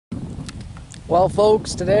Well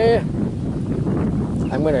folks, today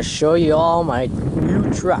I'm going to show you all my new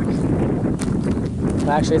truck.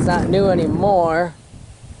 Actually, it's not new anymore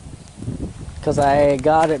because I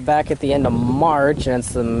got it back at the end of March and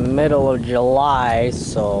it's the middle of July,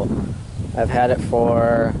 so I've had it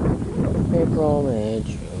for April, May,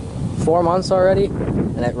 June, 4 months already,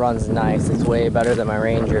 and it runs nice. It's way better than my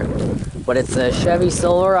Ranger. But it's a Chevy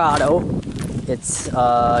Silverado. It's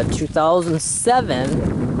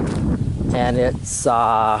 2007 and it's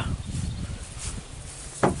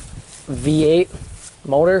V8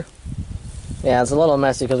 motor. Yeah, it's a little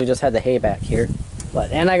messy because we just had the hay back here.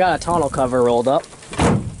 And I got a tonneau cover rolled up,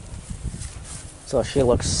 so she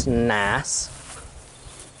looks nice.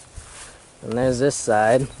 And there's this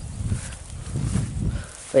side.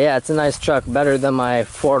 But yeah, it's a nice truck, better than my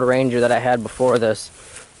Ford Ranger that I had before this.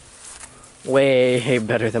 Way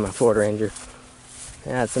better than my Ford Ranger.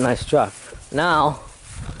 Yeah, it's a nice truck. Now,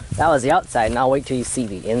 that was the outside. Now wait till you see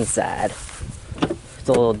the inside. It's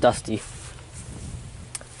a little dusty.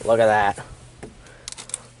 Look at that.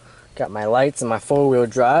 Got my lights and my four-wheel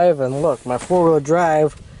drive, and look, my four-wheel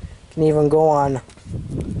drive can even go on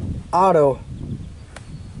auto.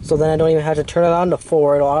 So then I don't even have to turn it on to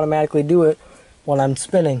 4. It'll automatically do it when I'm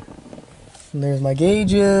spinning. And there's my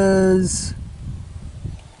gauges.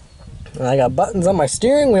 And I got buttons on my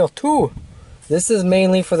steering wheel too. This is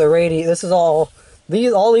mainly for the radio. This is all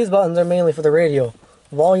these buttons are mainly for the radio.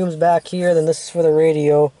 Volume's back here, then this is for the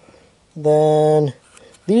radio. Then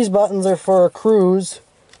these buttons are for cruise.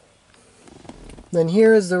 Then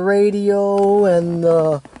here is the radio and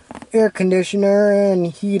the air conditioner and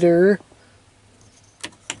heater.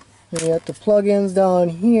 And you got the plug-ins down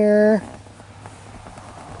here.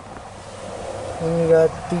 And you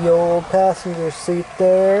got the old passenger seat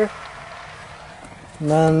there. And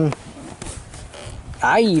then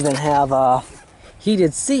I even have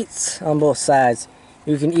heated seats on both sides.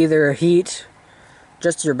 You can either heat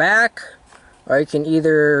just your back, or you can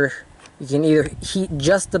either heat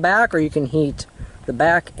just the back, or you can heat the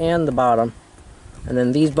back and the bottom. And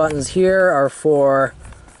then these buttons here are for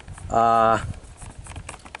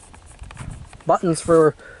buttons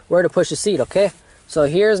for where to push the seat. Okay, so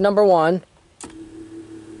here's number 1.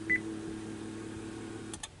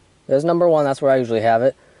 There's number 1, that's where I usually have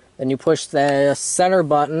it. Then you push the center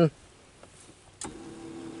button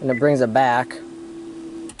and it brings it back.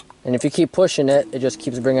 And if you keep pushing it, it just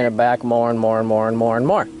keeps bringing it back more and more and more and more and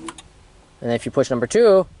more. And if you push number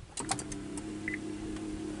 2,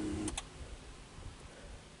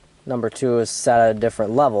 number 2 is set at a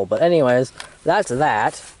different level. But anyways, that's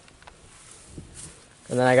that.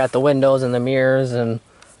 And then I got the windows and the mirrors, and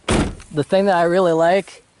the thing that I really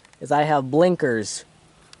like is I have blinkers.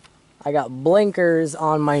 I got blinkers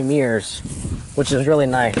on my mirrors, which is really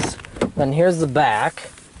nice. Then here's the back.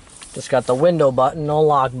 Just got the window button, no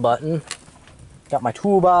lock button. Got my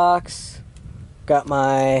toolbox. Got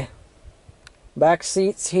my back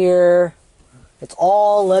seats here. It's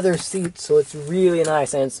all leather seats, so it's really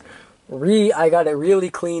nice, and I got it really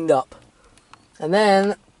cleaned up. And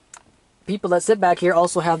then people that sit back here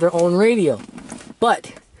also have their own radio,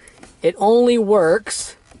 but it only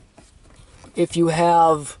works if you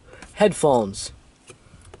have headphones.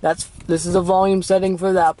 This is a volume setting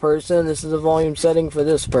for that person. This is a volume setting for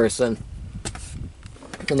this person.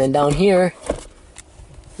 And then down here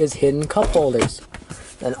is hidden cup holders.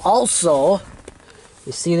 And also,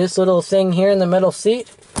 you see this little thing here in the middle seat?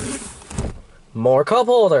 More cup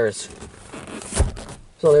holders.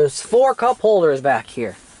 So there's 4 cup holders back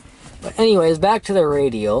here. But anyways, back to the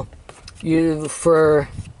radio. It's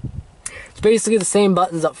basically the same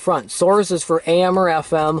buttons up front. Source is for AM or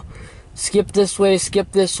FM. Skip this way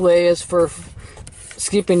is for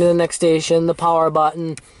skipping to the next station. The power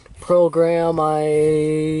button. Program,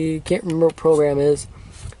 I can't remember what program is.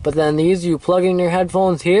 But then these, you plug in your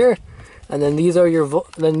headphones here. And then these are your,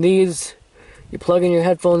 you plug in your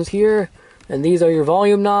headphones here. And these are your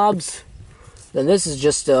volume knobs. Then this is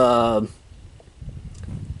just a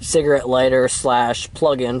cigarette lighter /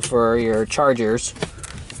 plug-in for your chargers.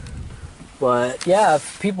 But yeah,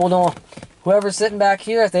 if people don't, whoever's sitting back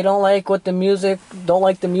here, if they don't like the music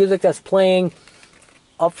that's playing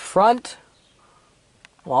up front,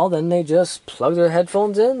 well, then they just plug their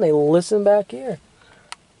headphones in, they listen back here.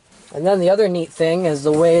 And then the other neat thing is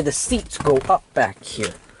the way the seats go up back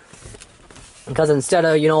here. Because instead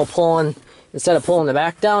of, pulling the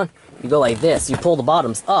back down, you go like this. You pull the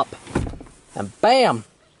bottoms up, and bam!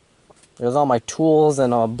 There's all my tools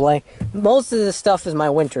and a blank. Most of this stuff is my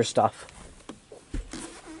winter stuff.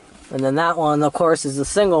 And then that one, of course, is the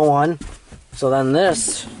single one. So then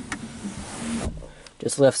this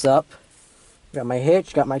just lifts up. Got my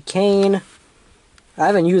hitch, got my cane. I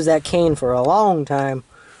haven't used that cane for a long time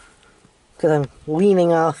because I'm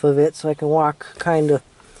leaning off of it so I can walk kind of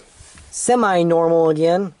semi-normal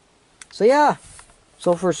again. So yeah,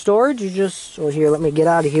 so for storage, you just, well here, let me get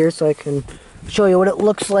out of here so I can show you what it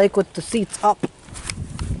looks like with the seats up.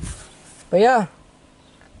 But yeah,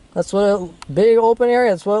 that's what a big open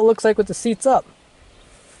area, that's what it looks like with the seats up.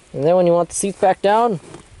 And then when you want the seats back down,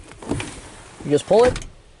 you just pull it.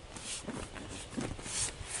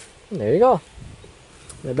 And there you go.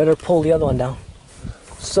 I better pull the other one down.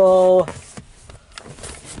 So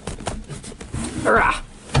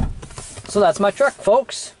that's my truck,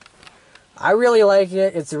 folks. I really like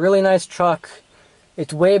it. It's a really nice truck.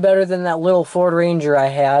 It's way better than that little Ford Ranger I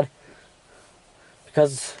had.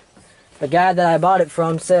 Because the guy that I bought it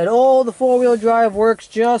from said, oh, the four-wheel drive works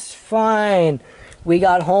just fine. We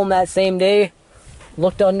got home that same day,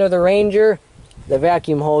 looked under the Ranger. The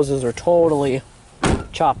vacuum hoses are totally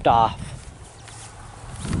chopped off.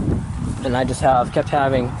 And I just kept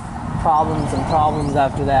having problems and problems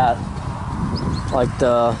after that. Like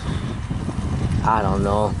I don't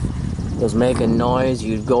know, it was making noise.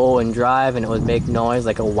 You'd go and drive and it would make noise,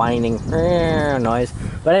 like a whining noise.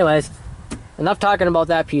 But anyways, enough talking about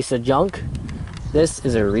that piece of junk. This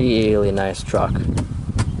is a really nice truck.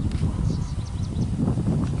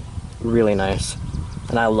 Really nice.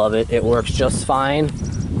 And I love it. It works just fine.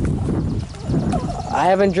 I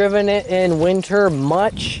haven't driven it in winter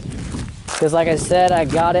much because, like I said, I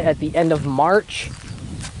got it at the end of March.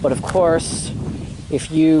 But of course, if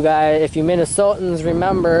you Minnesotans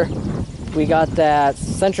remember, we got that,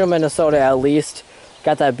 central Minnesota at least,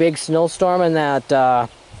 got that big snowstorm in that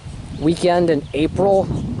weekend in April.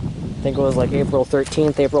 I think it was like April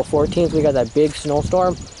 13th, April 14th. We got that big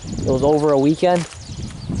snowstorm. It was over a weekend.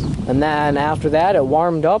 And then after that, it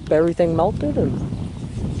warmed up, everything melted. And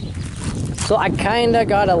so I kind of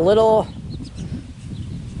got a little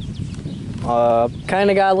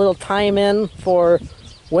time in for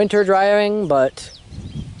winter driving, but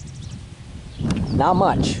not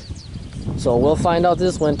much. So we'll find out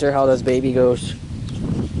this winter how this baby goes.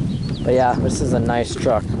 But yeah, this is a nice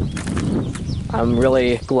truck. I'm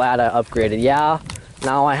really glad I upgraded. Yeah,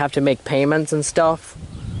 now I have to make payments and stuff,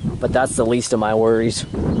 but that's the least of my worries.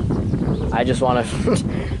 I just want to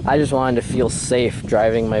I just wanted to feel safe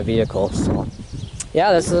driving my vehicle. So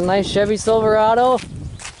yeah, this is a nice Chevy Silverado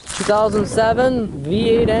 2007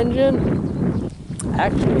 V8 engine.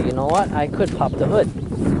 Actually, you know what? I could pop the hood.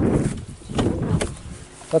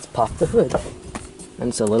 Let's pop the hood. And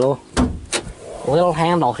it's a little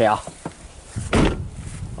handle here.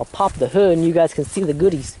 I'll pop the hood and you guys can see the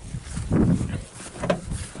goodies.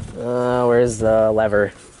 Where's the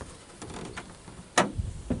lever?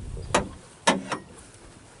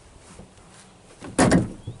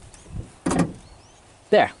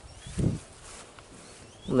 There.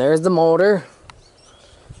 And there's the motor.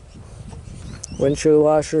 Windshield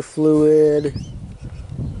washer fluid.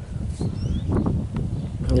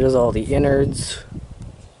 There's all the innards.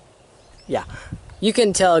 Yeah. You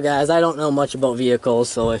can tell, guys, I don't know much about vehicles,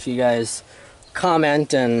 so if you guys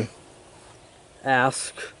comment and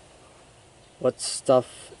ask what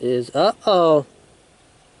stuff is... Uh-oh.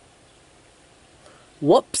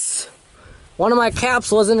 Whoops. One of my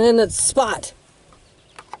caps wasn't in its spot.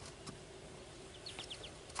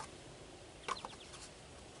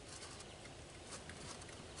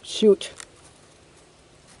 Shoot.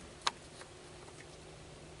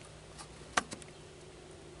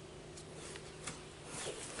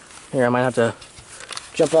 Here, I might have to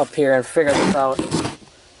jump up here and figure this out.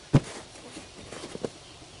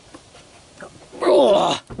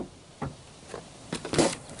 Ugh.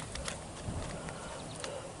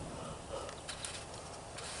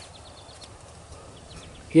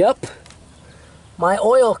 Yep. My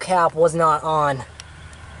oil cap was not on.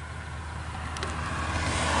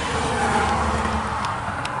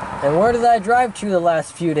 And where did I drive to the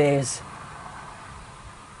last few days?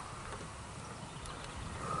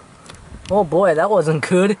 Oh boy, that wasn't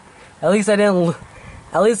good. At least I didn't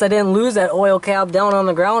lose that oil cap down on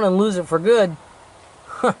the ground and lose it for good.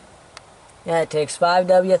 Huh. Yeah, it takes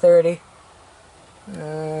 5W30.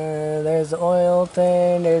 There's the oil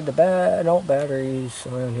thing. There's the batteries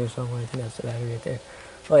around here somewhere. I think that's the battery right there.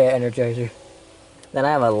 Oh yeah, Energizer. Then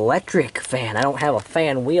I have an electric fan. I don't have a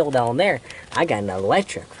fan wheel down there. I got an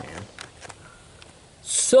electric fan.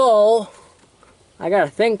 So, I gotta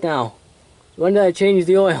think now. When did I change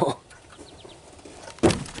the oil?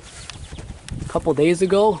 A couple days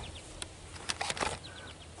ago.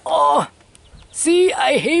 Oh! See,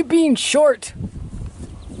 I hate being short.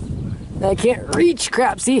 I can't reach.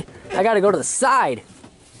 Crap, see? I gotta go to the side.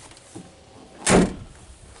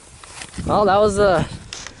 Well, that was a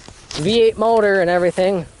V8 motor and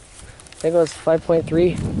everything. I think it was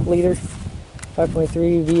 5.3 liter,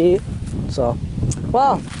 5.3 V8. So,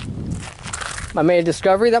 well, I made a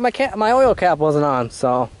discovery that my oil cap wasn't on.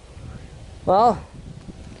 So, well,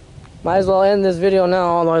 might as well end this video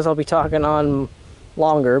now. Otherwise, I'll be talking on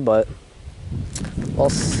longer. But we'll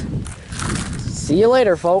see you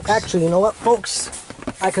later, folks. Actually, you know what, folks?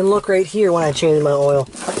 I can look right here when I change my oil,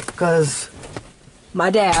 because my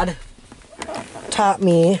dad taught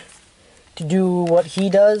me to do what he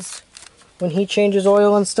does when he changes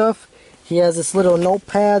oil and stuff. He has this little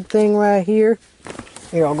notepad thing right here.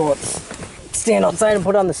 Here, I'll go stand outside and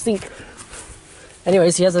put it on the seat.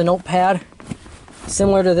 Anyways, he has a notepad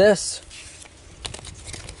similar to this,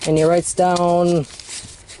 and he writes down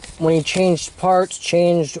when he changed parts,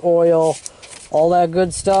 changed oil, all that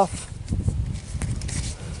good stuff.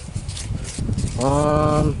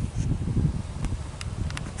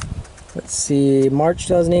 Let's see, March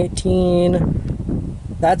 2018,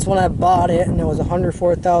 that's when I bought it, and it was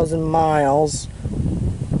 104,000 miles.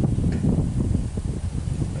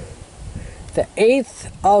 The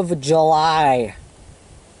 8th of July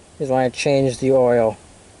is when I changed the oil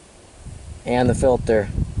and the filter.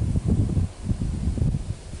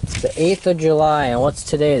 The 8th of July, and what's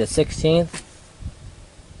today, the 16th?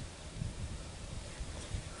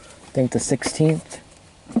 I think the 16th.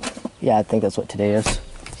 Yeah, I think that's what today is.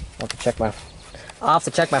 I'll have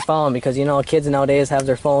to check my phone, because you know kids nowadays have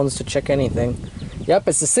their phones to check anything. Yep,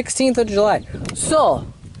 it's the 16th of July. So,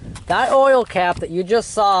 that oil cap that you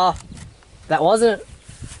just saw that wasn't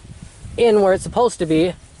in where it's supposed to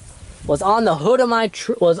be was on the hood of my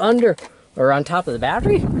was under, or on top of the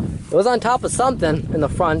battery? It was on top of something in the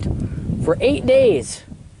front for 8 days.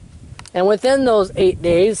 And within those 8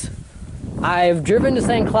 days, I've driven to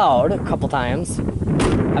St. Cloud a couple times.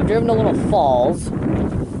 I've driven to Little Falls.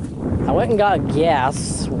 I went and got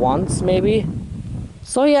gas once, maybe.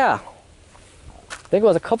 So yeah, I think it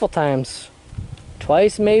was a couple times.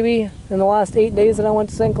 Twice, maybe, in the last 8 days that I went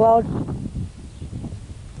to St. Cloud.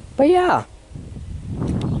 But yeah,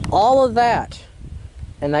 all of that.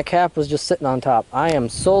 And that cap was just sitting on top. I am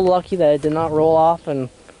so lucky that it did not roll off and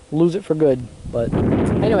lose it for good. But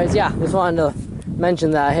anyways, yeah, just wanted to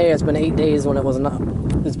mention that, hey, it's been 8 days when it was not.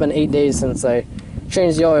 It's been 8 days since I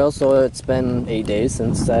changed the oil, so it's been 8 days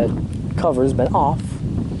since that cover's been off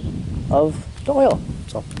of the oil.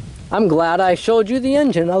 So I'm glad I showed you the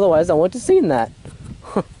engine, otherwise I wouldn't have seen that.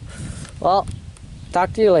 Well,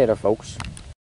 talk to you later, folks.